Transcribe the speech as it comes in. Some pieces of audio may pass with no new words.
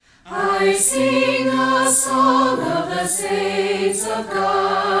I sing a song of the saints of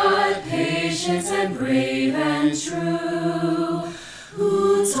God, patient and brave and true,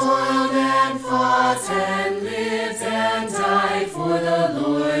 who toiled and fought and lived and died for the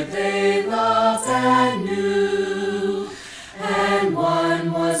Lord they loved and knew. And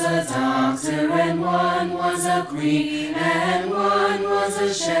one was a doctor, and one was a queen, and one was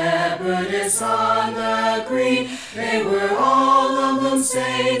a shepherdess on the green. They were all of them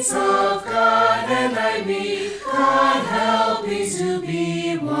saints of God, and I mean, God help me to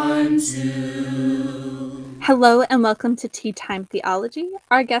be one too. Hello and welcome to Tea Time Theology.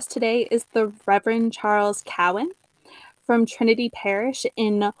 Our guest today is the Reverend Charles Cowen from Trinity Parish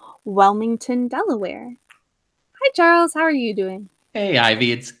in Wilmington, Delaware. Hi, Charles. How are you doing? Hey,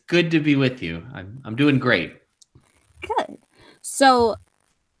 Ivy. It's good to be with you. I'm doing great. Good. So,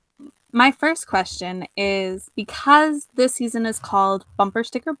 my first question is, because this season is called Bumper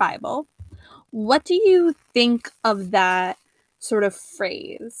Sticker Bible, what do you think of that sort of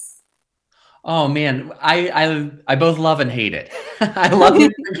phrase? Oh man, I both love and hate it. I love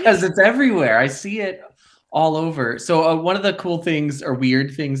it because it's everywhere. I see it all over. So one of the cool things, or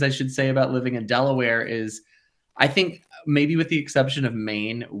weird things I should say, about living in Delaware is, I think maybe with the exception of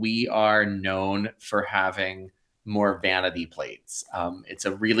Maine, we are known for having more vanity plates. It's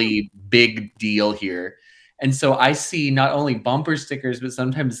a really big deal here. And so I see not only bumper stickers, but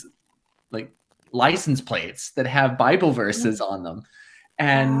sometimes like license plates that have Bible verses on them.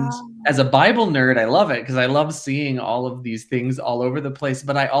 And Wow. as a Bible nerd, I love it because I love seeing all of these things all over the place.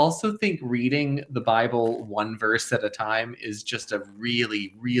 But I also think reading the Bible one verse at a time is just a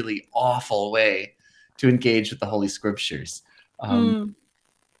really, really awful way to engage with the Holy Scriptures.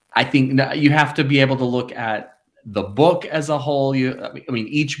 I think you have to be able to look at the book as a whole. I mean,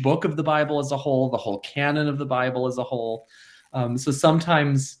 each book of the Bible as a whole, the whole canon of the Bible as a whole. So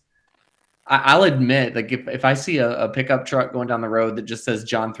sometimes I'll admit, like if I see a pickup truck going down the road that just says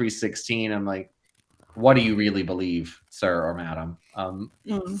John 3:16, I'm like, what do you really believe, sir or madam?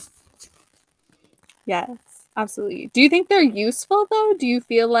 Yes, absolutely. Do you think they're useful though? Do you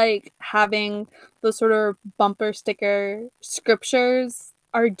feel like having those sort of bumper sticker scriptures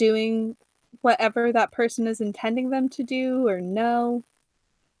are doing whatever that person is intending them to do, or no?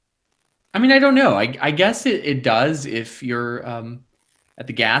 I mean, I don't know. I guess it does if you're at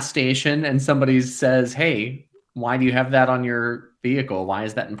the gas station and somebody says, hey, why do you have that on your vehicle? Why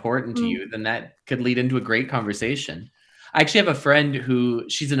is that important to you? Then that could lead into a great conversation. I actually have a friend who,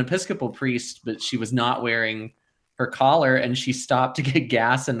 she's an Episcopal priest, but she was not wearing her collar, and she stopped to get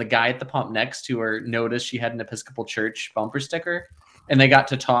gas, and the guy at the pump next to her noticed she had an Episcopal church bumper sticker, and they got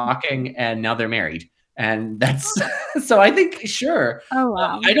to talking, and now they're married. And that's so I think, sure. Oh,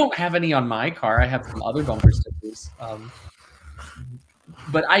 wow. I don't have any on my car. I have some other bumper stickers.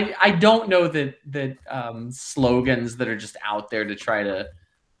 But I don't know that slogans that are just out there to try to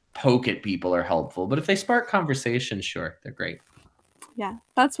poke at people are helpful. But if they spark conversation, sure, they're great. Yeah,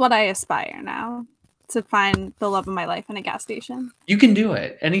 that's what I aspire now, to find the love of my life in a gas station. You can do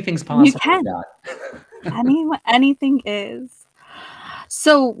it. Anything's possible. You can. Anything is.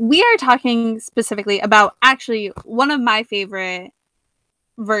 So we are talking specifically about actually one of my favorite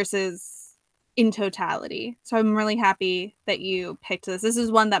verses in totality. So I'm really happy that you picked this. This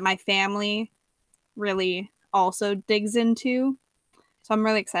is one that my family really also digs into. So I'm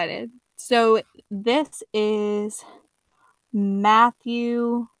really excited. So this is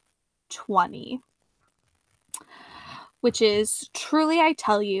Matthew 20, which is, truly I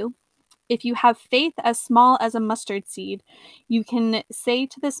tell you, if you have faith as small as a mustard seed, you can say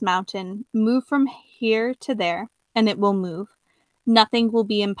to this mountain, move from here to there, and it will move. Nothing will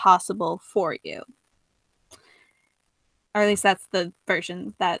be impossible for you. Or at least that's the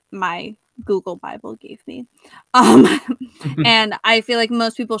version that my Google Bible gave me. And I feel like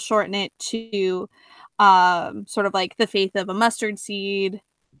most people shorten it to sort of like the faith of a mustard seed.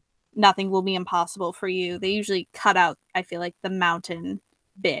 Nothing will be impossible for you. They usually cut out, I feel like, the mountain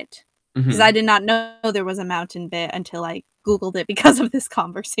bit. Because I did not know there was a mountain bit until I Googled it because of this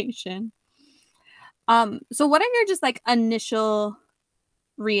conversation. So what are your just like initial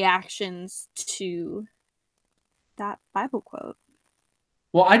reactions to that Bible quote?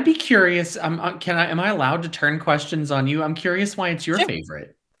 Well, I'd be curious. Am I allowed to turn questions on you? I'm curious why it's your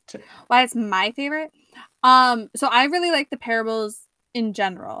favorite. Why it's my favorite? So I really like the parables in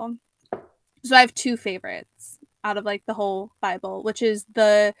general. So I have two favorites out of like the whole Bible, which is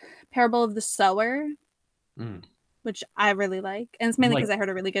the parable of the sower, which I really like. And it's mainly because I heard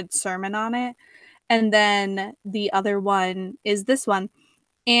a really good sermon on it. And then the other one is this one.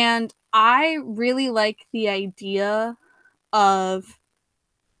 And I really like the idea of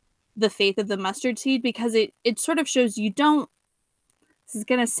the faith of the mustard seed, because it sort of shows you don't, this is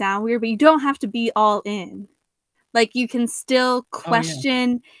gonna sound weird, but you don't have to be all in. Like, you can still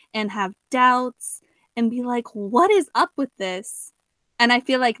question and have doubts and be like, what is up with this? And I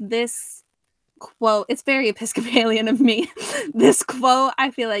feel like this quote, it's very Episcopalian of me. This quote,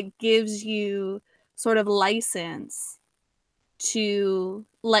 I feel like, gives you sort of license to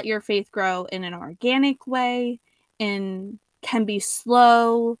let your faith grow in an organic way, and can be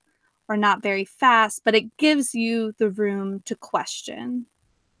slow or not very fast, but it gives you the room to question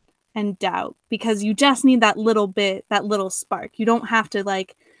and doubt, because you just need that little bit, that little spark. You don't have to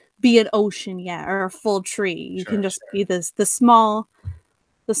like be an ocean yet or a full tree. You can just be the small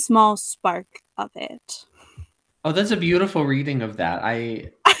spark of it. Oh, that's a beautiful reading of that.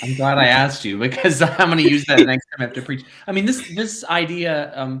 I'm glad I asked you, because I'm going to use that next time I have to preach. I mean, this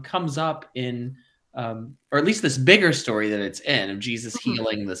idea comes up in, or at least this bigger story that it's in, of Jesus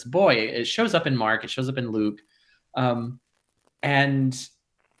healing this boy. It shows up in Mark. It shows up in Luke, and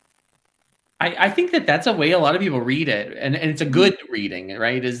I think that that's a way a lot of people read it, and it's a good reading,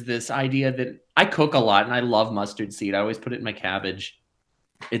 right? Is this idea that I cook a lot and I love mustard seed. I always put it in my cabbage.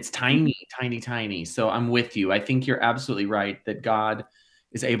 It's tiny, tiny, tiny. So I'm with you. I think you're absolutely right that God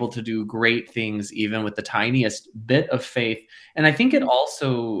is able to do great things even with the tiniest bit of faith. And I think it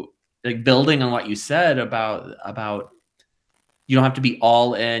also, like, building on what you said about you don't have to be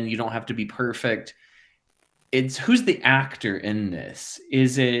all in, you don't have to be perfect. It's who's the actor in this?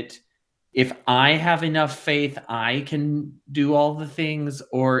 Is it, if I have enough faith, I can do all the things?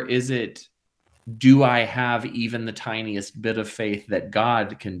 Or is it, do I have even the tiniest bit of faith that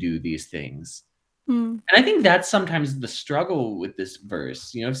God can do these things? And I think that's sometimes the struggle with this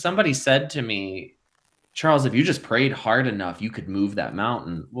verse. You know, if somebody said to me, Charles, if you just prayed hard enough, you could move that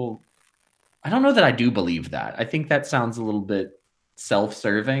mountain. Well, I don't know that I do believe that. I think that sounds a little bit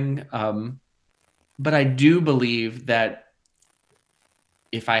self-serving. But I do believe that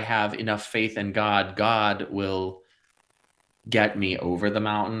if I have enough faith in God, God will get me over the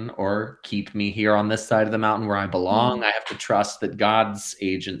mountain or keep me here on this side of the mountain where I belong. I have to trust that God's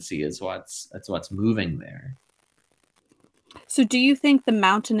agency is what's moving there. So do you think the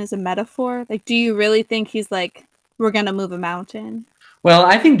mountain is a metaphor? Like, do you really think he's like, we're going to move a mountain? Well,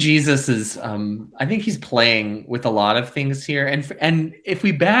 I think Jesus is, I think he's playing with a lot of things here. And if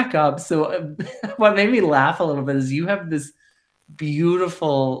we back up, so what made me laugh a little bit is you have this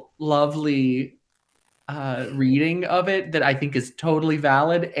beautiful, lovely reading of it that I think is totally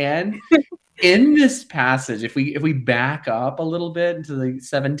valid. And in this passage, if we back up a little bit into the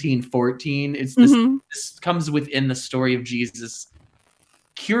 17:14, it's this comes within the story of Jesus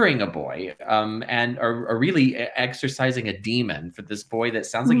curing a boy, and are really exorcising a demon for this boy that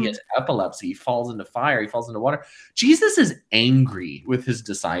sounds like he has epilepsy. He falls into fire, he falls into water. Jesus is angry with his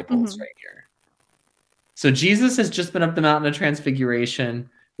disciples right here. So Jesus has just been up the mountain of transfiguration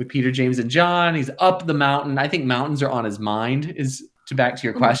with Peter, James, and John. He's up the mountain. I think mountains are on his mind. Is to back to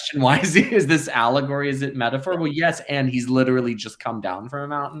your question, why is this allegory? Is it metaphor? Well, yes, and he's literally just come down from a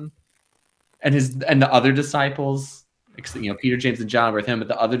mountain, and the other disciples, you know, Peter, James, and John were with him, but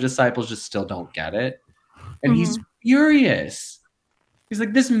the other disciples just still don't get it, and he's furious. He's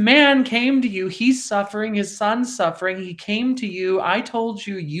like, this man came to you. He's suffering. His son's suffering. He came to you. I told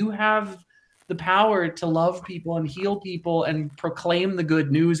you, you have the power to love people and heal people and proclaim the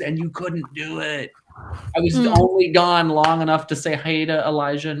good news, and you couldn't do it. I was only gone long enough to say hey to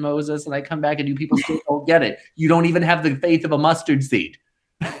Elijah and Moses, and I come back and you people still don't get it. You don't even have the faith of a mustard seed.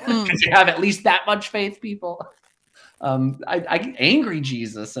 Because you have at least that much faith, people. I angry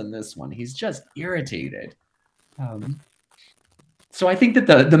Jesus in this one. He's just irritated. So I think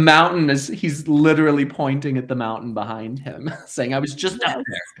that the mountain is, he's literally pointing at the mountain behind him, saying, I was just up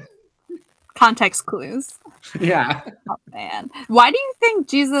there. Context clues. Yeah. Oh, man. Why do you think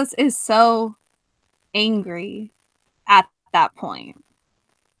Jesus is so angry at that point?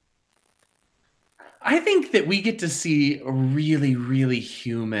 I think that we get to see a really, really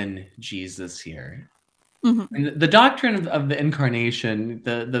human Jesus here. And the doctrine of the incarnation,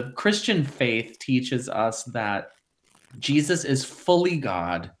 the Christian faith teaches us that Jesus is fully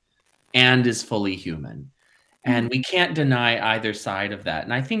God and is fully human. And we can't deny either side of that.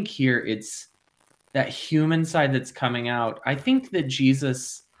 And I think here it's that human side that's coming out. I think that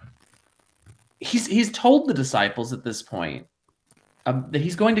Jesus, he's told the disciples at this point that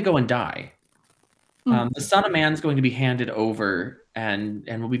he's going to go and die. The Son of Man is going to be handed over and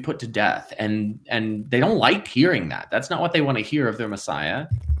will be put to death. And they don't like hearing that. That's not what they want to hear of their Messiah.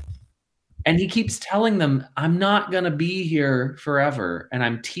 And he keeps telling them, I'm not going to be here forever. And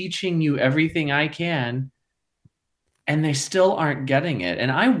I'm teaching you everything I can. and they still aren't getting it.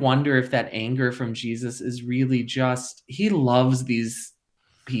 And I wonder if that anger from Jesus is really just, he loves these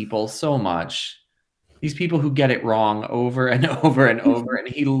people so much. These people who get it wrong over and over and over, and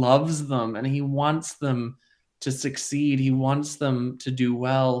he loves them and he wants them to succeed. He wants them to do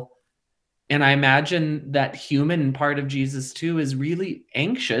well. And I imagine that human part of Jesus too is really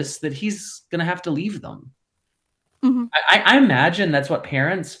anxious that he's going to have to leave them. Mm-hmm. I imagine that's what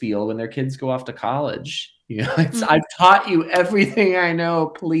parents feel when their kids go off to college. I've taught you everything I know.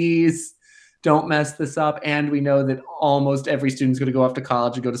 Please don't mess this up. And we know that almost every student's going to go off to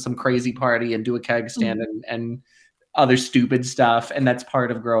college and go to some crazy party and do a keg stand and other stupid stuff. And that's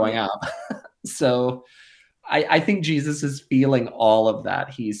part of growing up. So I think Jesus is feeling all of that.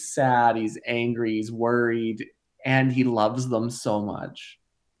 He's sad, he's angry, he's worried, and he loves them so much.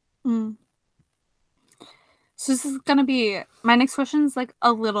 Mm. So this is gonna be my next question is like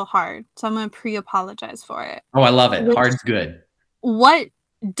a little hard, so I'm gonna pre-apologize for it. Oh, I love it. Hard's good. What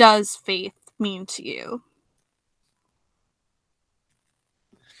does faith mean to you?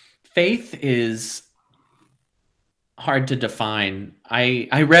 Faith is hard to define.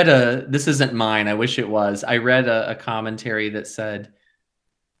 I read this isn't mine, I wish it was. I read a commentary that said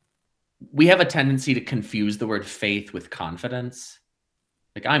we have a tendency to confuse the word faith with confidence.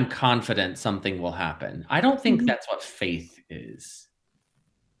 Like, I'm confident something will happen. I don't think that's what faith is.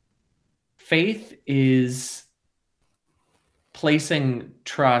 Faith is placing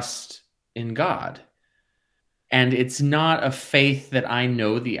trust in God. And it's not a faith that I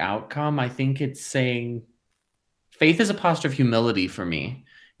know the outcome. I think it's saying faith is a posture of humility for me.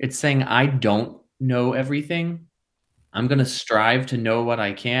 It's saying I don't know everything. I'm going to strive to know what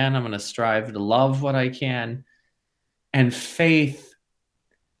I can. I'm going to strive to love what I can. And faith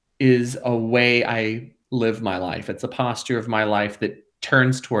is a way I live my life. It's a posture of my life that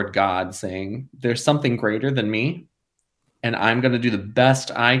turns toward God, saying there's something greater than me, and I'm going to do the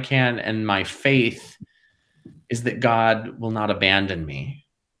best I can. And my faith is that God will not abandon me,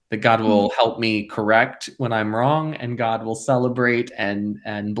 that God will help me correct when I'm wrong, and God will celebrate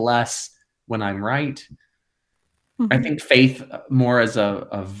and bless when I'm right. I think faith more as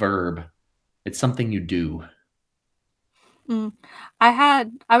a verb. It's something you do. I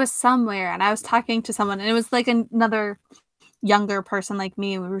was somewhere and I was talking to someone, and it was like another younger person like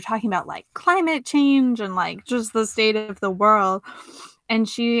me, and we were talking about like climate change and like just the state of the world. And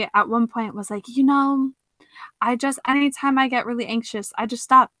she at one point was like, anytime I get really anxious, I just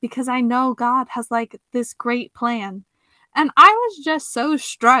stop because I know God has like this great plan. And I was just so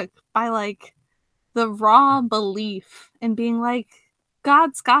struck by like the raw belief in being like,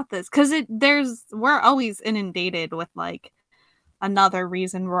 God's got this. Cause we're always inundated with like another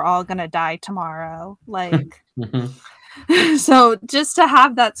reason we're all gonna die tomorrow. Like, so just to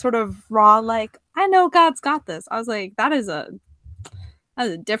have that sort of raw, like, I know God's got this. I was like, that is a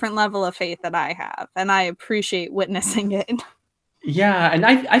different level of faith that I have, and I appreciate witnessing it. Yeah, and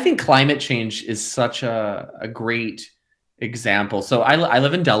I think climate change is such a great example. So I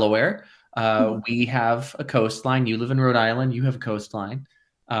live in Delaware. We have a coastline. You live in Rhode Island. You have a coastline.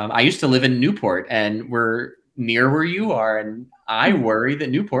 I used to live in Newport, and we're near where you are, and I worry that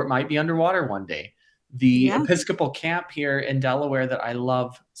Newport might be underwater one day. The Episcopal camp here in Delaware that I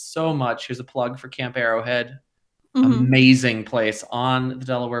love so much. Here's a plug for Camp Arrowhead. Amazing place on the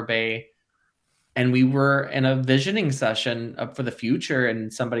Delaware Bay. And we were in a visioning session up for the future,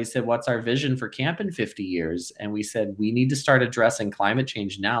 and somebody said, what's our vision for camp in 50 years? And we said, we need to start addressing climate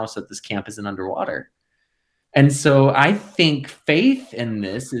change now so that this camp isn't underwater. And so I think faith in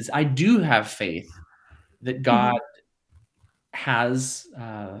this is, I do have faith that God has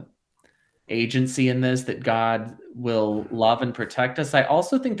agency in this, that God will love and protect us. I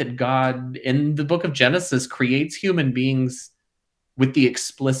also think that God, in the book of Genesis, creates human beings with the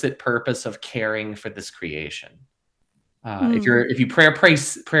explicit purpose of caring for this creation. If you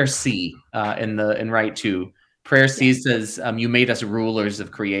prayer C in Rite 2, prayer C says, you made us rulers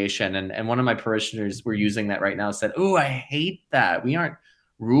of creation. And one of my parishioners, we're using that right now, said, oh, I hate that. We aren't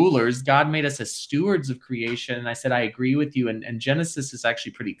rulers. God made us as stewards of creation. And I said, I agree with you. And Genesis is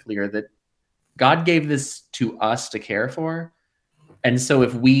actually pretty clear that God gave this to us to care for. And so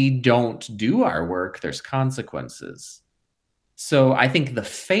if we don't do our work, there's consequences. So I think the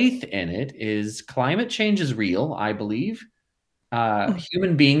faith in it is climate change is real, I believe.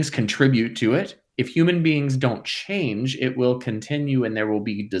 Human beings contribute to it. If human beings don't change, it will continue and there will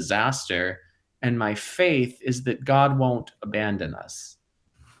be disaster. And my faith is that God won't abandon us.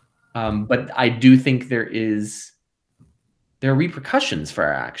 But I do think there are repercussions for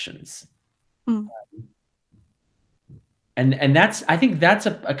our actions. And I think that's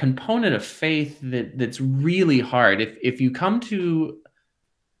a component of faith that's really hard. If you come to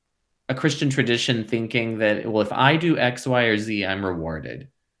a Christian tradition thinking that, well, if I do X, Y, or Z, I'm rewarded.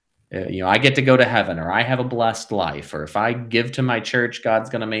 I get to go to heaven, or I have a blessed life, or if I give to my church, God's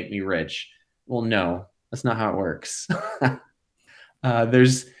going to make me rich. Well, no, that's not how it works.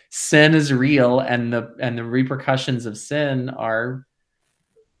 There's sin is real, and the repercussions of sin are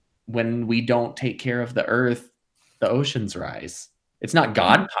when we don't take care of the earth, the oceans rise. It's not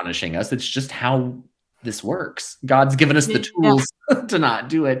God punishing us. It's just how this works. God's given us the tools to not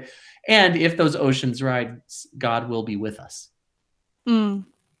do it. And if those oceans rise, God will be with us.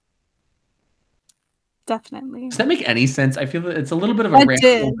 Definitely. Does that make any sense? I feel that it's a little bit of a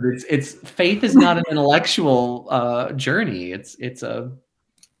ramble, but it's faith is not an intellectual journey. It's a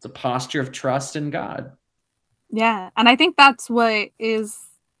posture of trust in God. Yeah, and I think that's what is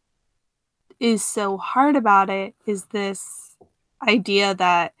so hard about it, is this idea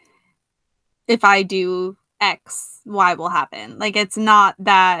that if I do X, Y will happen. Like, it's not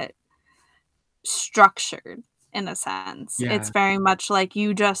that structured in a sense. Yeah. It's very much like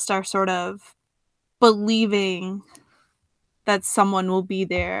you just are sort of believing that someone will be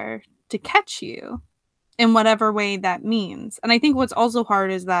there to catch you in whatever way that means. And I think what's also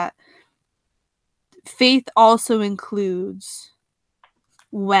hard is that faith also includes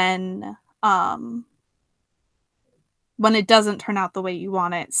when it doesn't turn out the way you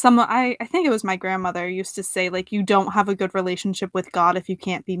want it. I think it was my grandmother used to say, like, you don't have a good relationship with God if you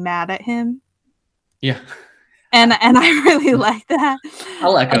can't be mad at him. Yeah. And I really like that.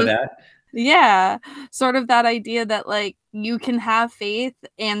 I'll echo that. Yeah. Sort of that idea that, like, you can have faith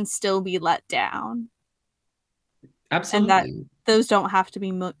and still be let down. Absolutely. And that those don't have to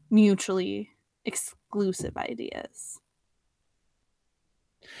be mutually exclusive ideas.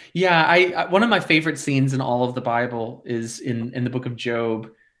 Yeah, one of my favorite scenes in all of the Bible is in the book of Job,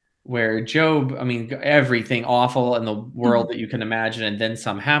 where Job, I mean, everything awful in the world that you can imagine, and then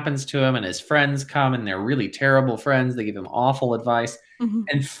some happens to him, and his friends come, and they're really terrible friends. They give him awful advice.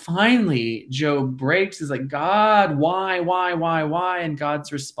 And finally, Job breaks. He's like, God, why? And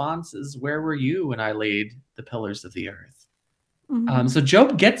God's response is, where were you when I laid the pillars of the earth? So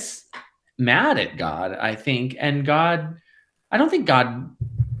Job gets mad at God, I think, and I don't think God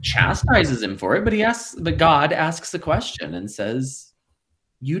chastises him for it, but God asks the question and says,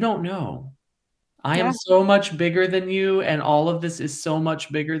 you don't know. I am so much bigger than you, and all of this is so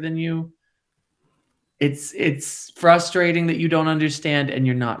much bigger than you. It's frustrating that you don't understand, and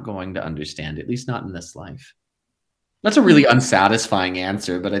you're not going to understand, at least not in this life. That's a really unsatisfying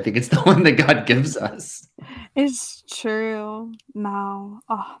answer, but I think it's the one that God gives us. It's true. No.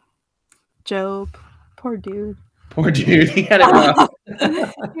 Oh, Job. Poor dude. Poor dude. He had it rough.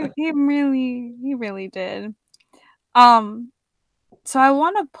 He really did. So I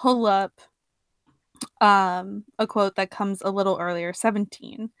want to pull up a quote that comes a little earlier,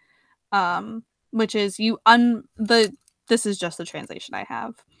 17, which is this is just the translation I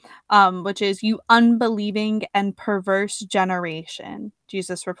have, which is, you unbelieving and perverse generation.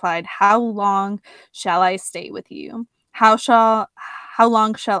 Jesus replied, how long shall I stay with you? How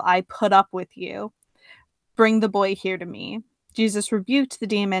long shall I put up with you? Bring the boy here to me. Jesus rebuked the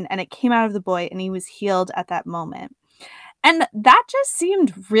demon, and it came out of the boy, and he was healed at that moment. And that just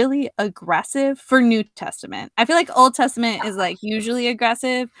seemed really aggressive for New Testament. I feel like Old Testament is, like, usually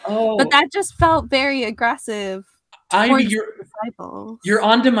aggressive, but that just felt very aggressive towards the disciples. You're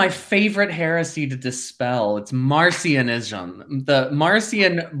onto my favorite heresy to dispel. It's Marcionism. The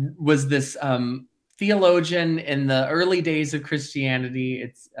Marcion was this theologian in the early days of Christianity.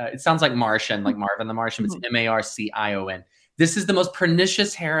 It sounds like Martian, like Marvin the Martian. It's Marcion. This is the most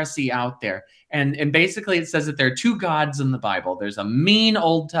pernicious heresy out there. And basically it says that there are two gods in the Bible. There's a mean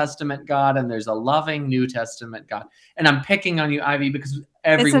Old Testament God, and there's a loving New Testament God. And I'm picking on you, Ivy, because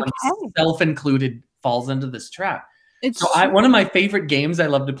everyone, self-included, falls into this trap. One of my favorite games I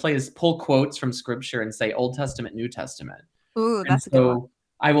love to play is pull quotes from Scripture and say Old Testament, New Testament. Ooh, that's a good one.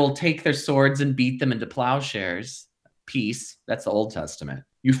 I will take their swords and beat them into plowshares. Peace. That's the Old Testament.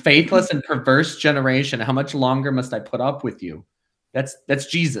 You faithless and perverse generation, how much longer must I put up with you? That's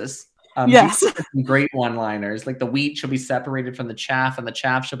Jesus. Yes. Jesus has some great one-liners, like the wheat shall be separated from the chaff, and the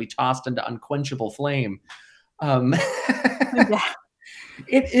chaff shall be tossed into unquenchable flame. It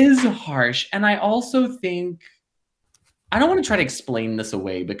is harsh. And I also think, I don't want to try to explain this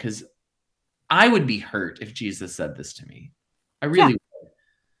away, because I would be hurt if Jesus said this to me. I really would.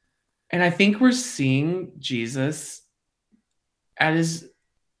 And I think we're seeing Jesus at his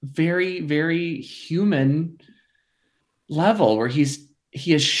very, very human level, where he's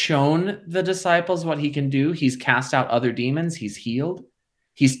he has shown the disciples what he can do. He's cast out other demons. He's healed.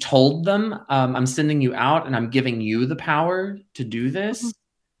 He's told them, I'm sending you out and I'm giving you the power to do this. Mhm.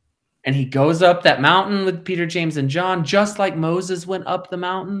 And he goes up that mountain with Peter, James, and John, just like Moses went up the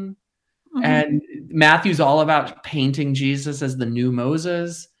mountain. Mhm. And Matthew's all about painting Jesus as the new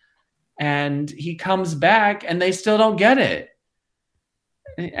Moses. And he comes back and they still don't get it.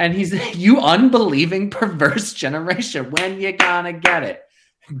 And he's, you unbelieving, perverse generation, when you gonna get it?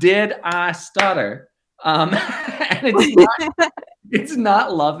 Did I stutter? And it's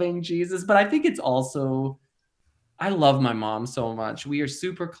not loving Jesus, but I think it's also, I love my mom so much. We are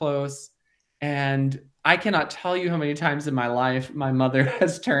super close. And I cannot tell you how many times in my life my mother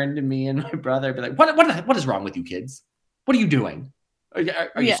has turned to me and my brother and be like, what is wrong with you kids? What are you doing? Are you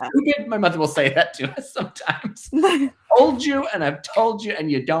Yeah. stupid? My mother will say that to us sometimes. Told you, and I've told you, and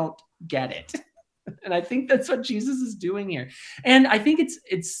you don't get it. And I think that's what Jesus is doing here. And I think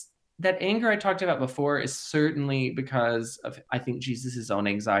it's that anger I talked about before is certainly because of, I think, Jesus' own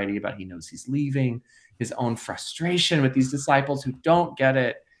anxiety about, he knows he's leaving, his own frustration with these disciples who don't get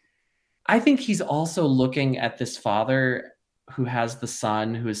it. I think he's also looking at this father who has the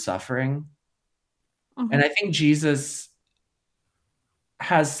son who is suffering. Mhm. And I think Jesus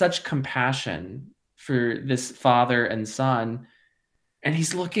has such compassion for this father and son. And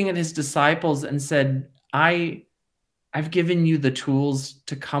he's looking at his disciples and said, I've given you the tools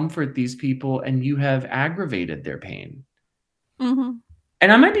to comfort these people, and you have aggravated their pain. Mhm.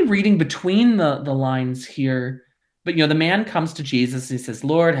 And I might be reading between the lines here, but the man comes to Jesus. He says,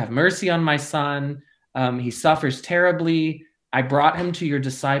 Lord, have mercy on my son. He suffers terribly. I brought him to your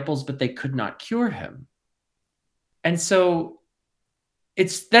disciples, but they could not cure him. And so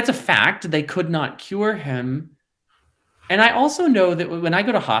that's a fact. They could not cure him. And I also know that when I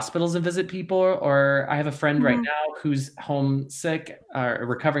go to hospitals and visit people, or I have a friend right Mhm. now who's homesick or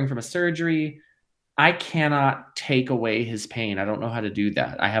recovering from a surgery, I cannot take away his pain. I don't know how to do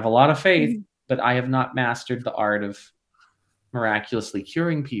that. I have a lot of faith, Mhm. but I have not mastered the art of miraculously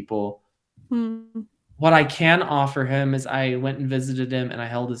curing people. Mhm. What I can offer him is, I went and visited him and I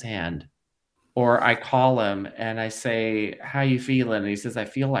held his hand. Or I call him and I say, how you feeling? And he says, I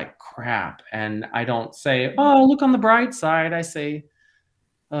feel like crap. And I don't say, oh, look on the bright side. I say,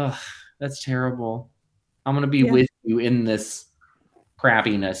 oh, that's terrible. I'm going to be Yeah. with you in this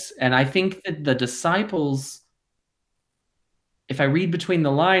crappiness. And I think that the disciples, if I read between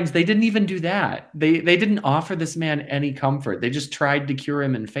the lines, they didn't even do that. They didn't offer this man any comfort. They just tried to cure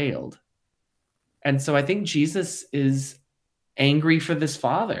him and failed. And so I think Jesus is angry for this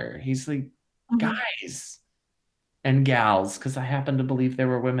father. He's like, Mhm. guys and gals, because I happen to believe there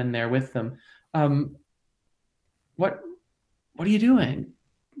were women there with them. What are you doing?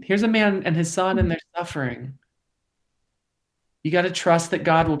 Here's a man and his son, and they're suffering. You got to trust that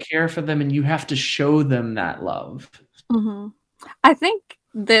God will care for them, and you have to show them that love. Mhm. I think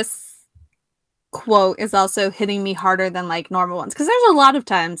this quote is also hitting me harder than like normal ones, because there's a lot of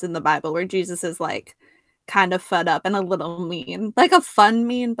times in the Bible where Jesus is like kind of fed up and a little mean, like a fun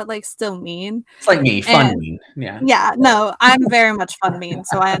mean, but like still mean. It's like me, fun And mean. Yeah. yeah, no, I'm very much fun mean,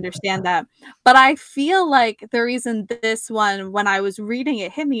 so I understand that. But I feel like the reason this one, when I was reading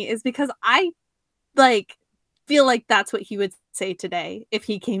it, hit me is because I like feel like that's what he would say today if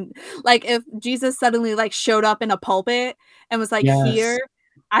he came, like if Jesus suddenly like showed up in a pulpit and was like, Yes. here,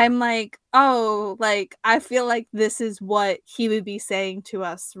 I'm like, oh, like I feel like this is what he would be saying to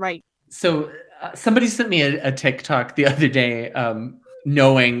us, right? So somebody sent me a TikTok the other day,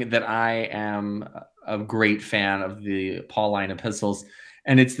 knowing that I am a great fan of the Pauline epistles,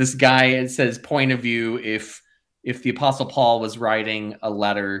 and it's this guy. It says, "Point of view: if the Apostle Paul was writing a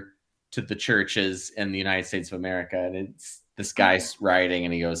letter to the churches in the United States of America," and it's this guy's writing,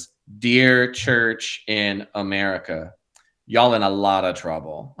 and he goes, "Dear Church in America, y'all in a lot of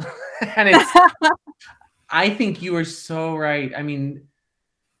trouble," and it's. I think you are so right. I mean,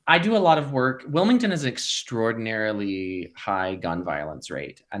 I do a lot of work. Wilmington has an extraordinarily high gun violence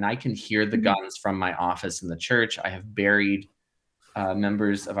rate, and I can hear the Mhm. guns from my office in the church. I have buried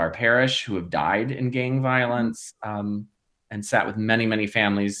members of our parish who have died in gang Mhm. violence, and sat with many, many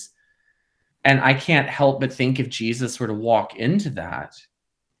families. And I can't help but think, if Jesus were to walk into that,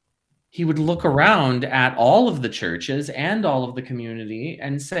 he would look around at all of the churches and all of the community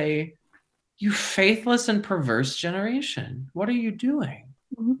and say, you faithless and perverse generation, what are you doing?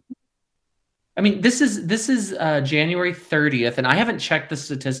 Mhm. I mean, this is January 30th, and I haven't checked the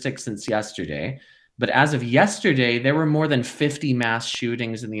statistics since yesterday, but as of yesterday, there were more than 50 mass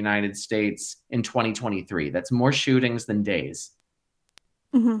shootings in the United States in 2023. That's more shootings than days.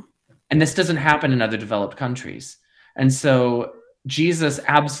 Mhm. And this doesn't happen in other developed countries. And so Jesus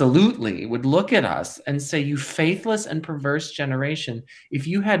absolutely would look at us and say, "You faithless and perverse generation, if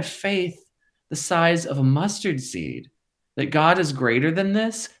you had faith the size of a mustard seed, that God is greater than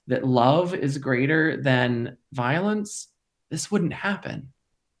this, that love is greater than violence, this wouldn't happen.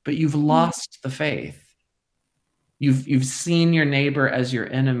 But you've lost the faith. You've seen your neighbor as your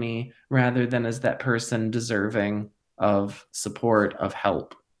enemy rather than as that person deserving of support, of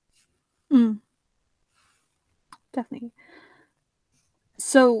help." Mm, definitely.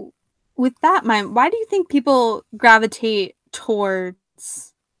 So, with that in mind, why do you think people gravitate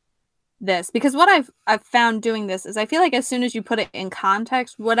towards this? Because what I've found doing this is I feel like as soon as you put it in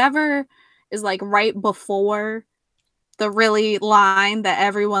context, whatever is like right before the really line that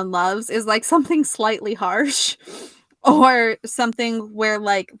everyone loves is like something slightly harsh or something where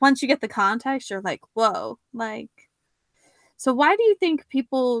like once you get the context, you're like, whoa, like so why do you think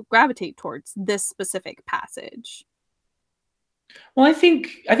people gravitate towards this specific passage? Well, I think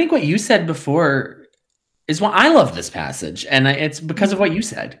what you said before is why I love this passage, and it's because of Mhm. what you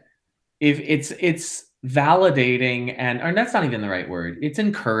said. If it's validating, and or that's not even the right word. It's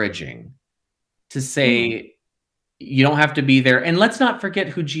encouraging to Mhm. say you don't have to be there. And let's not forget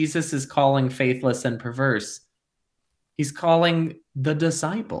who Jesus is calling faithless and perverse. He's calling the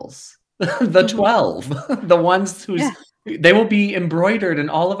disciples, the Mhm. 12, the ones whose Yeah. they will be embroidered in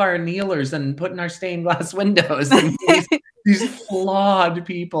all of our kneelers and put in our stained glass windows. I mean, these flawed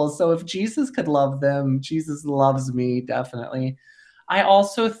people. So if Jesus could love them, Jesus loves me, definitely. I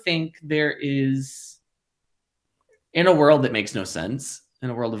also think there is, in a world that makes no sense, in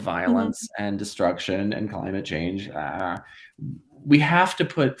a world of Mhm. violence and destruction and climate change, we have to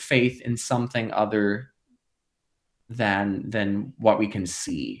put faith in something other than what we can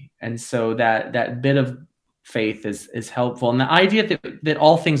see. And so that bit of faith is helpful. And the idea that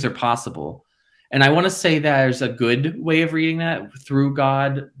all things are possible. And I want to say that there's a good way of reading that through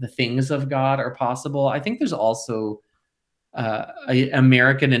God, the things of God are possible. I think there's also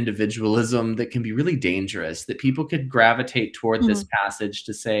American individualism that can be really dangerous, that people could gravitate toward this Mhm. passage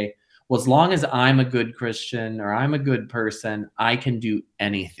to say, well, as long as I'm a good Christian or I'm a good person, I can do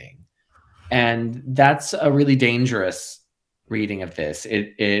anything. And that's a really dangerous reading of this.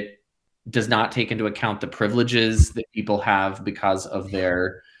 It does not take into account the privileges that people have because of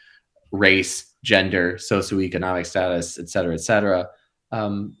their race, gender, socioeconomic status, et cetera, et cetera.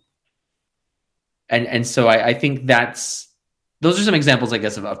 Um, and so I think those are some examples, I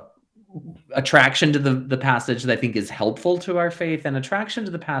guess, of attraction to the passage that I think is helpful to our faith, and attraction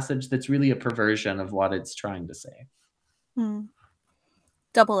to the passage that's really a perversion of what it's trying to say. Mm.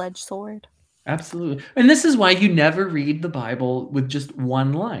 Double-edged sword. Absolutely. And this is why you never read the Bible with just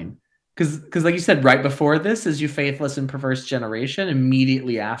one line. Because like you said, right before this is you faithless and perverse generation.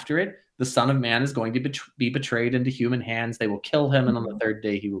 Immediately after it, the Son of Man is going to be betrayed into human hands. They will kill him, and on the Mhm. third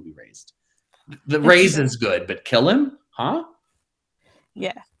day he will be raised. The raise Interesting. is good, but kill him? Huh?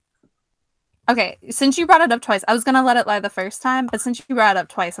 Yeah. Okay, since you brought it up twice, I was gonna let it lie the first time, but since you brought it up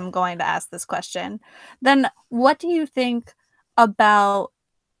twice, I'm going to ask this question. Then what do you think about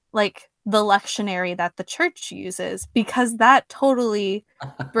like the lectionary that the church uses? Because that totally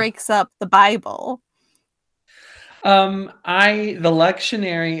breaks up the Bible. The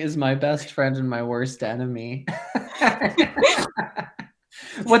lectionary is my best friend and my worst enemy.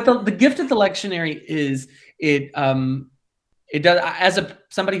 What the gift of the lectionary is, it does, as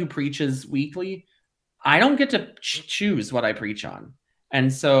somebody who preaches weekly, I don't get to choose what I preach on.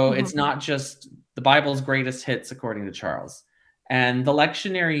 And so Mhm. it's not just the Bible's greatest hits according to Charles. And the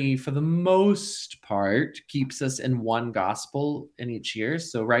lectionary, for the most part, keeps us in one gospel in each year.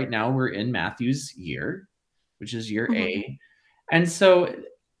 So right now we're in Matthew's year, which is year Mhm. A. And so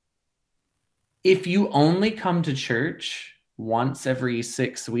if you only come to church once every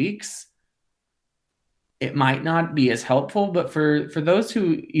 6 weeks, it might not be as helpful. But for those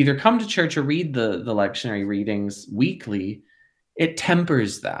who either come to church or read the lectionary readings weekly, it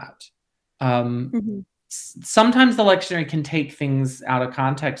tempers that. Um, Mhm. Sometimes the lectionary can take things out of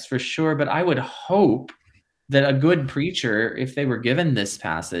context for sure, but I would hope that a good preacher, if they were given this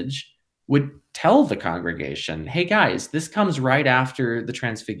passage, would tell the congregation, hey guys, this comes right after the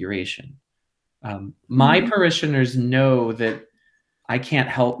transfiguration. My Mhm. parishioners know that I can't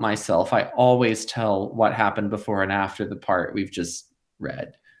help myself. I always tell what happened before and after the part we've just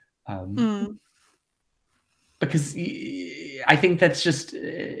read. Um, Mm. because I think that's just,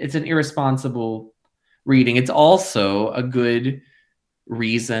 it's an irresponsible reading. It's also a good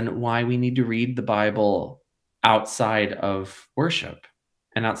reason why we need to read the Bible outside of worship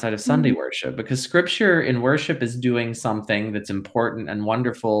and outside of Sunday Mhm. worship, because scripture in worship is doing something that's important and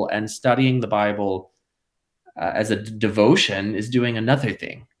wonderful, and studying the Bible as a devotion is doing another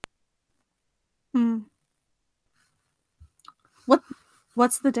thing.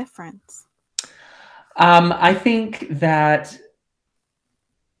 What's the difference? I think that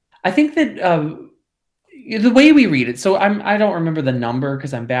the way we read it. So I don't remember the number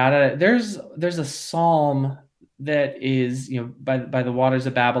because I'm bad at it. There's a psalm that is, by the waters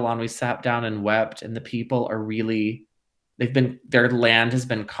of Babylon we sat down and wept, and the people are really, their land has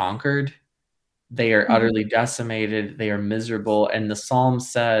been conquered. They are utterly decimated. They are miserable. And the psalm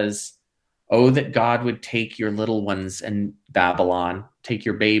says, "Oh, that God would take your little ones in Babylon, take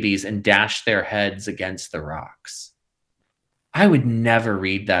your babies and dash their heads against the rocks." I would never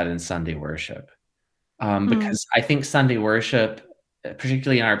read that in Sunday worship, because I think Sunday worship,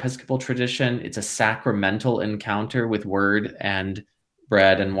 particularly in our Episcopal tradition, it's a sacramental encounter with word and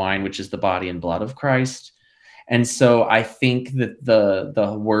bread and wine, which is the body and blood of Christ. And so I think that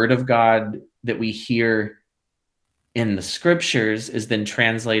the word of God that we hear in the scriptures is then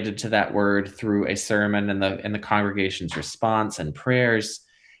translated to that word through a sermon and the congregation's response and prayers.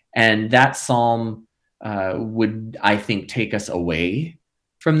 And that psalm would, I think, take us away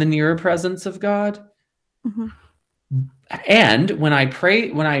from the nearer presence of God. And when I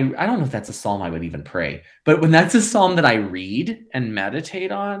pray, I don't know if that's a psalm I would even pray, but when that's a psalm that I read and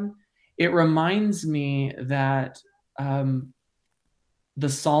meditate on, it reminds me that the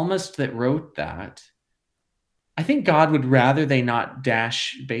psalmist that wrote that, I think God would rather they not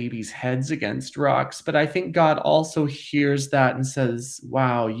dash babies' heads against rocks, but I think God also hears that and says,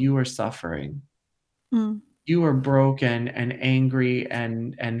 wow, you are suffering. You are broken and angry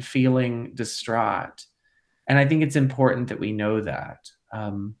and feeling distraught. And I think it's important that we know that.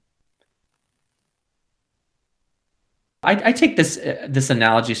 I take this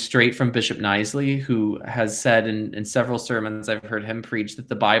analogy straight from Bishop Knisley, who has said in several sermons I've heard him preach that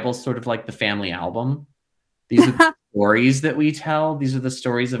the Bible's sort of like the family album. These are the stories that we tell. These are the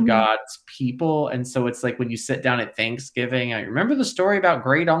stories of God's people. And so it's like when you sit down at Thanksgiving, I remember the story about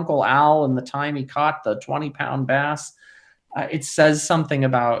great Uncle Al and the time he caught the 20-pound bass. It says something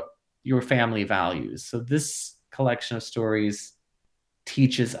about your family values. So this collection of stories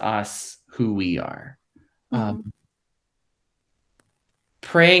teaches us who we are.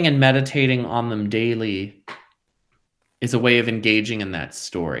 Praying and meditating on them daily is a way of engaging in that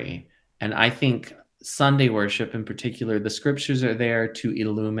story. And I think Sunday worship in particular, the scriptures are there to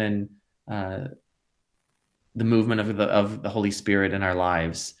illumine the movement of the Holy Spirit in our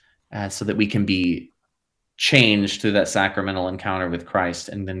lives, so that we can be changed through that sacramental encounter with Christ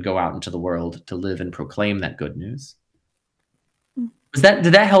and then go out into the world to live and proclaim that good news. Did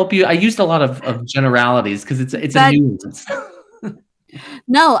that help you? I used a lot of generalities because it's a nuance.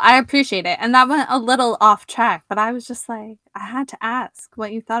 No, I appreciate it. And that went a little off track, but I was just like, I had to ask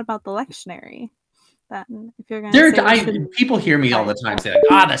what you thought about the lectionary. Then if you're going to say people hear me all the time say,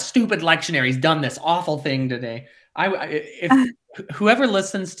 like, the stupid lectionary's done this awful thing today. If whoever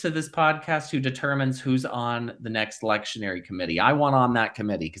listens to this podcast who determines who's on the next lectionary committee, I want on that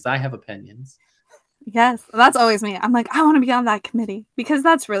committee because I have opinions. Yes, that's always me. I'm like, I want to be on that committee because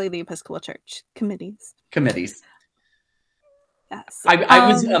that's really the Episcopal Church committees. Yes. I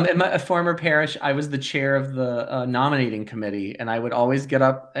was in a former parish. I was the chair of the nominating committee, and I would always get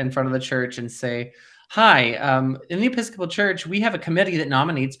up in front of the church and say, "Hi, in the Episcopal Church, we have a committee that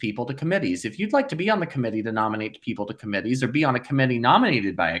nominates people to committees. If you'd like to be on the committee to nominate people to committees, or be on a committee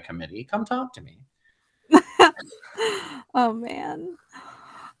nominated by a committee, come talk to me." Oh man.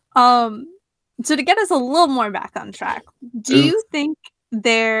 So to get us a little more back on track, do you think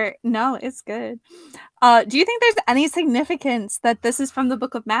no, it's good. Do you think there's any significance that this is from the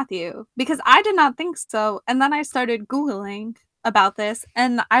book of Matthew? Because I did not think so. And then I started Googling about this,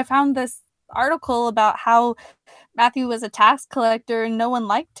 and I found this article about how Matthew was a tax collector and no one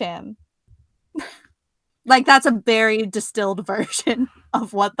liked him. Like, that's a very distilled version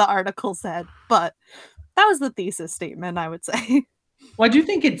of what the article said, but that was the thesis statement, I would say. Well, I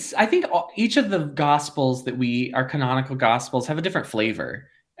think each of the gospels our canonical gospels have a different flavor,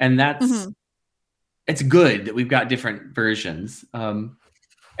 and that's it's good that we've got different versions.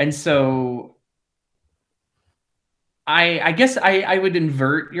 And so I guess I would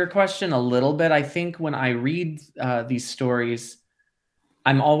invert your question a little bit. I think when I read these stories,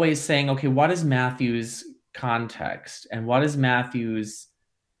 I'm always saying, okay, what is Matthew's context and what is Matthew's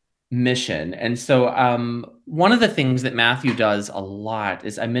mission? And so one of the things that Matthew does a lot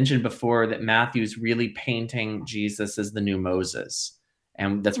is, I mentioned before that Matthew's really painting Jesus as the new Moses.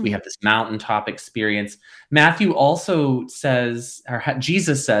 And we have this mountaintop experience. Matthew also says, or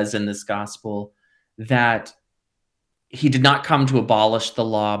Jesus says in this gospel, that he did not come to abolish the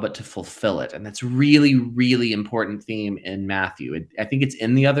law, but to fulfill it. And that's really, really important theme in Matthew. I think it's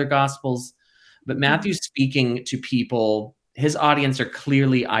in the other Gospels, but Matthew's speaking to people. His audience are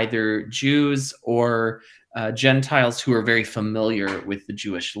clearly either Jews or Gentiles who are very familiar with the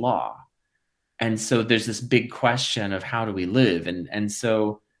Jewish law. And so there's this big question of how do we live? And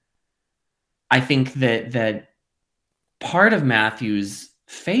so I think that part of Matthew's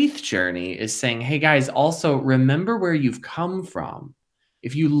faith journey is saying, hey guys, also remember where you've come from.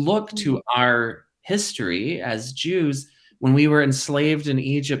 If you look to our history as Jews, when we were enslaved in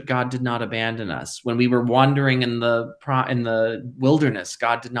Egypt, God did not abandon us. When we were wandering in the wilderness,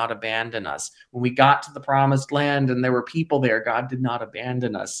 God did not abandon us. When we got to the promised land and there were people there, God did not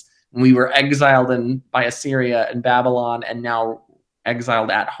abandon us. When we were exiled by Assyria and Babylon and now exiled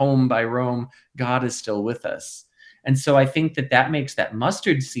at home by Rome, God is still with us. And so I think that makes that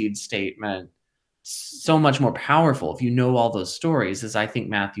mustard seed statement so much more powerful if you know all those stories, as I think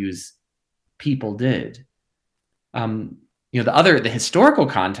Matthew's people did. The historical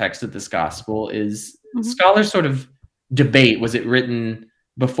context of this gospel is scholars sort of debate, was it written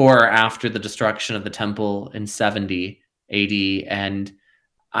before or after the destruction of the temple in 70 AD? And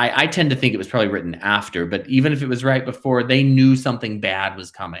I tend to think it was probably written after, but even if it was right before, they knew something bad was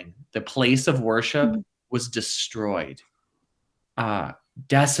coming. The place of worship was destroyed,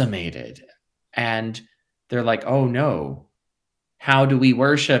 decimated. And they're like, oh no, how do we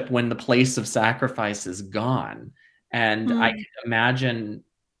worship when the place of sacrifice is gone? And I can imagine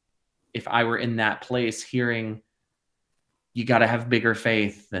if I were in that place hearing, you got to have bigger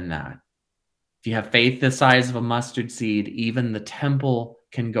faith than that. If you have faith the size of a mustard seed, even the temple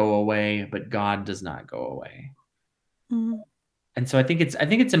can go away, but God does not go away. And so I think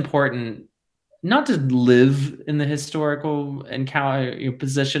it's important not to live in the historical encounter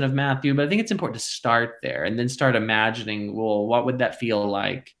position of Matthew, but I think it's important to start there and then start imagining, well, what would that feel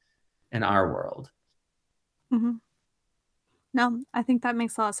like in our world? No, I think that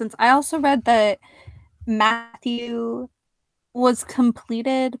makes a lot of sense. I also read that Matthew was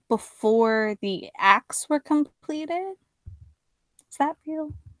completed before the Acts were completed. Is that real?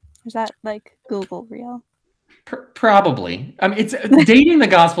 Or is that like Google real? Probably. It's dating the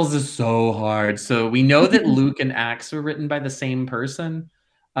Gospels is so hard. So we know that Luke and Acts were written by the same person.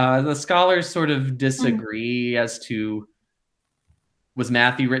 The scholars sort of disagree as to, was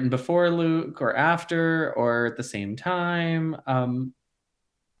Matthew written before Luke or after or at the same time?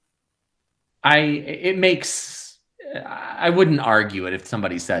 I wouldn't argue it if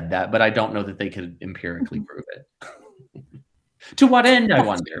somebody said that, but I don't know that they could empirically prove it. To what end, I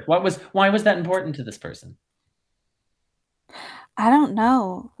wonder? Why was that important to this person? I don't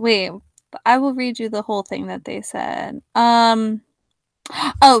know. Wait, I will read you the whole thing that they said.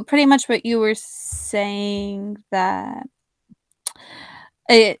 Pretty much what you were saying, that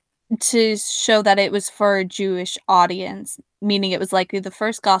to show that it was for a Jewish audience, meaning it was likely the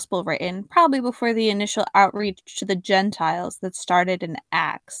first gospel written, probably before the initial outreach to the Gentiles that started in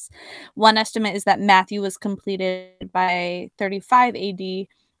Acts. One estimate is that Matthew was completed by 35 AD,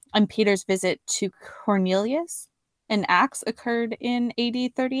 and Peter's visit to Cornelius in Acts occurred in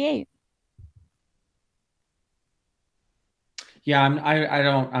AD 38. Yeah,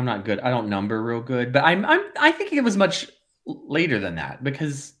 I'm not good. I don't number real good, but I think it was much later than that,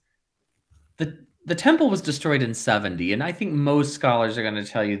 because the temple was destroyed in 70, and I think most scholars are going to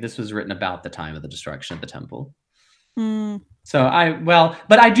tell you this was written about the time of the destruction of the temple. So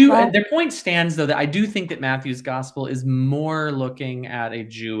their point stands, though, that I do think that Matthew's gospel is more looking at a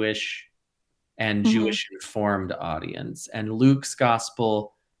Jewish and Jewish informed audience, and Luke's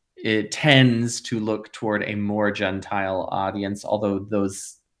gospel, it tends to look toward a more Gentile audience, although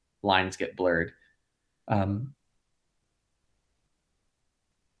those lines get blurred.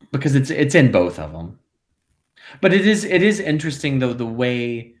 Because it's in both of them. But it is interesting, though, the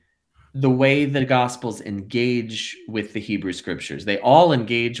way the Gospels engage with the Hebrew Scriptures. They all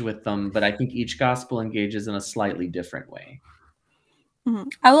engage with them, but I think each Gospel engages in a slightly different way.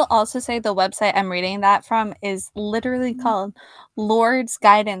 I will also say the website I'm reading that from is literally called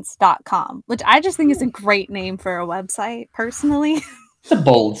lordsguidance.com, which I just think is a great name for a website, personally. It's a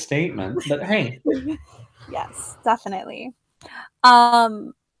bold statement, but hey. Yes, definitely.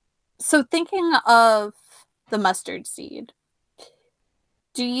 So thinking of the mustard seed,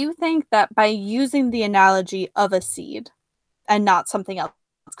 do you think that by using the analogy of a seed and not something else,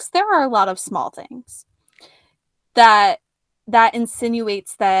 because there are a lot of small things, that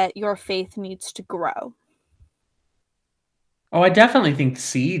insinuates that your faith needs to grow? Oh, I definitely think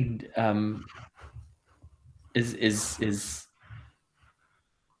seed is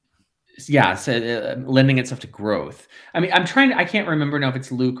yeah, so, lending itself to growth. I mean, I can't remember now if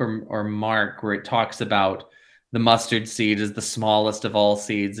it's Luke or Mark where it talks about the mustard seed is the smallest of all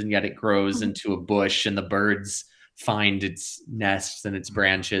seeds, and yet it grows Mhm. into a bush, and the birds find its nests and its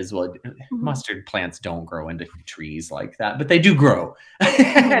branches. Well, Mhm. mustard plants don't grow into trees like that, but they do grow.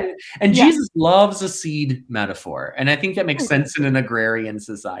 Mhm. And Yeah. Jesus loves a seed metaphor, and I think that makes I do. sense in an agrarian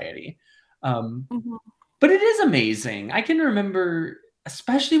society. Um, Mhm. but it is amazing. I can remember,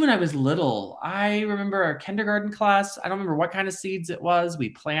 especially when I was little, I remember our kindergarten class. I don't remember what kind of seeds it was. We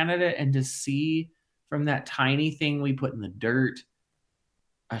planted it, and to see from that tiny thing we put in the dirt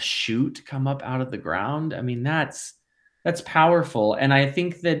a shoot come up out of the ground. I mean, that's powerful. And I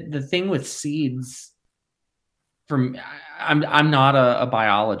think that the thing with seeds, from I'm not a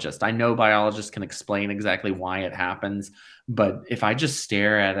biologist. I know biologists can explain exactly why it happens, but if I just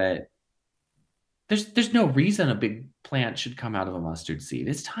stare at it, there's no reason a big plant should come out of a mustard seed.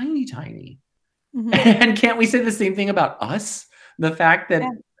 It's tiny, tiny. Mhm. And can't we say the same thing about us? The fact that Yeah.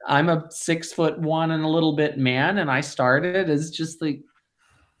 I'm a 6'1" and a little bit man, and I started as just like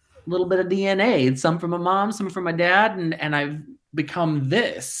a little bit of DNA. It's some from my mom, some from my dad, and I've become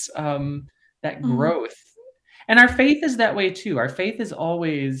this. That Mhm. growth. And our faith is that way too. Our faith is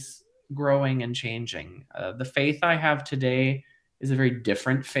always growing and changing. The faith I have today is a very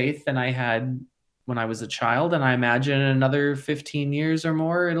different faith than I had when I was a child. And I imagine in another 15 years or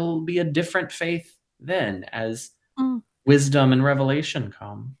more, it'll be a different faith then as Mm. wisdom and revelation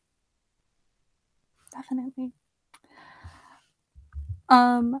come. Definitely.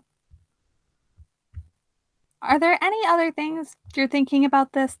 Um, are there any other things you're thinking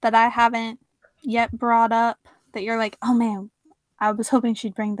about this that I haven't yet brought up that you're like, oh man, I was hoping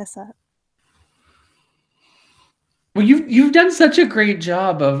she'd bring this up? Well, you've done such a great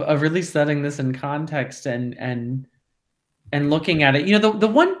job of really setting this in context and looking at it. You know, the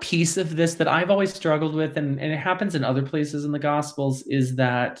one piece of this that I've always struggled with, and it happens in other places in the Gospels, is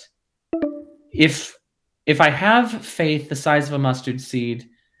that if I have faith the size of a mustard seed,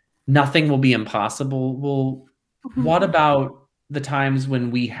 nothing will be impossible. Well, Mhm. what about the times when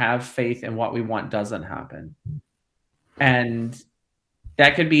we have faith and what we want doesn't happen? And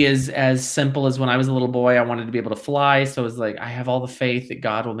that could be as simple as when I was a little boy, I wanted to be able to fly. So it was like, I have all the faith that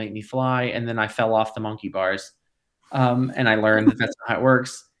God will make me fly. And then I fell off the monkey bars. And I learned that that's not how it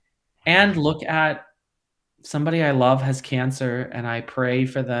works. And look at somebody I love has cancer, and I pray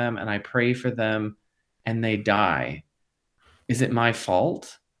for them and I pray for them, and they die. Is it my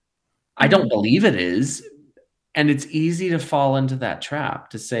fault? I don't Mhm. believe it is. And it's easy to fall into that trap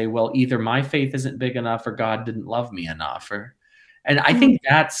to say, well, either my faith isn't big enough or God didn't love me enough. And I Mhm. think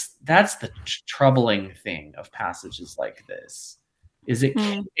that's the troubling thing of passages like this, is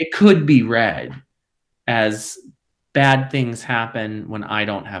Mm. it could be read as bad things happen when I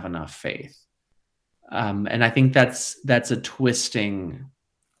don't have enough faith. And I think that's a twisting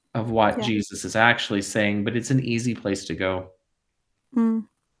of what Yeah. Jesus is actually saying, but it's an easy place to go. Mm.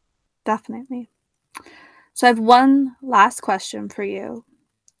 Definitely. So I have one last question for you,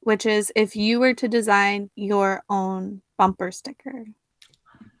 which is if you were to design your own bumper sticker,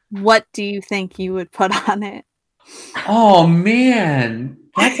 what do you think you would put on it? Oh man,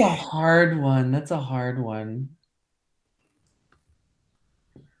 that's a hard one. That's a hard one.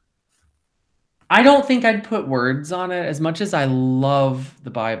 I don't think I'd put words on it as much as I love the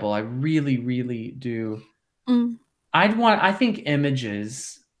Bible. I really, really do. Mm. I think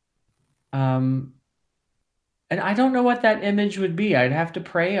images. Um, and I don't know what that image would be. I'd have to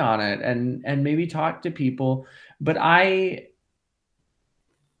pray on it and maybe talk to people. But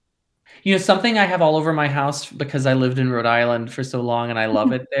something I have all over my house because I lived in Rhode Island for so long and I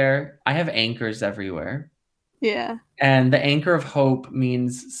love it there. I have anchors everywhere. Yeah. And the anchor of hope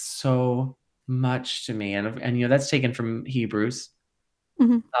means so much to me. And that's taken from Hebrews.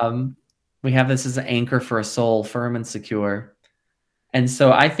 Mhm. Um, we have this as an anchor for a soul, firm and secure. And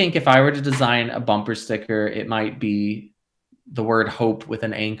so I think if I were to design a bumper sticker, it might be the word hope with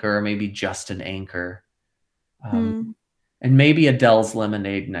an anchor, or maybe just an anchor. Um, Mm. and maybe Adele's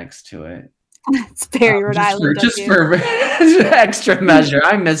lemonade next to it. It's very Rhode Just for Island of just you. for extra measure.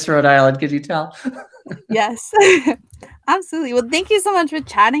 I miss Rhode Island, could you tell? Yes. Absolutely. Well, thank you so much for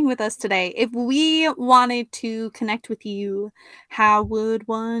chatting with us today. If we wanted to connect with you, how would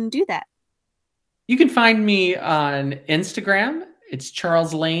one do that? You can find me on Instagram. It's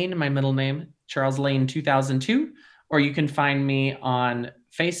Charles Lane, my middle name, Charles Lane 2002. Or you can find me on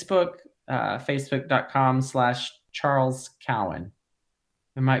Facebook, facebook.com/Charles Cowen.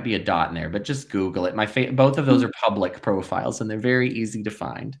 There might be a dot in there, but just Google it. Both of those Mm. are public profiles, and they're very easy to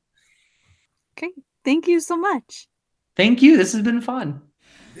find. Great. Thank you so much. Thank you. This has been fun.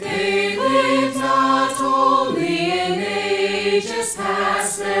 They lived not only in ages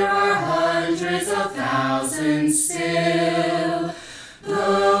past, there are hundreds of thousands still.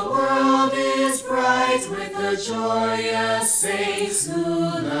 The world is bright with the joyous saints who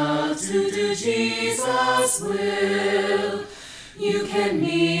love to do Jesus' will. You can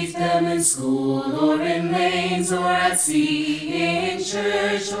meet them in school or in lanes or at sea, in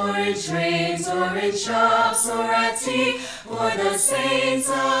church or in trains or in shops or at tea. For the saints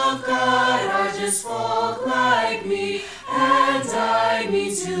of God are just folk like me, and I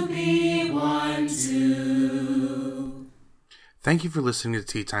mean to be one too. Thank you for listening to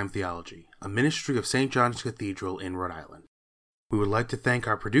Tea Time Theology, a ministry of St. John's Cathedral in Rhode Island. We would like to thank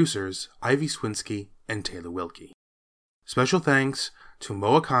our producers, Ivy Swinsky and Taylor Wilkie. Special thanks to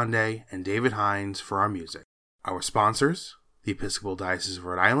Moa Conde and David Hines for our music. Our sponsors, the Episcopal Diocese of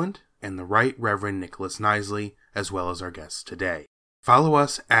Rhode Island and the Right Reverend Nicholas Knisley, as well as our guests today. Follow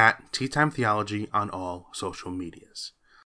us at Tea Time Theology on all social medias.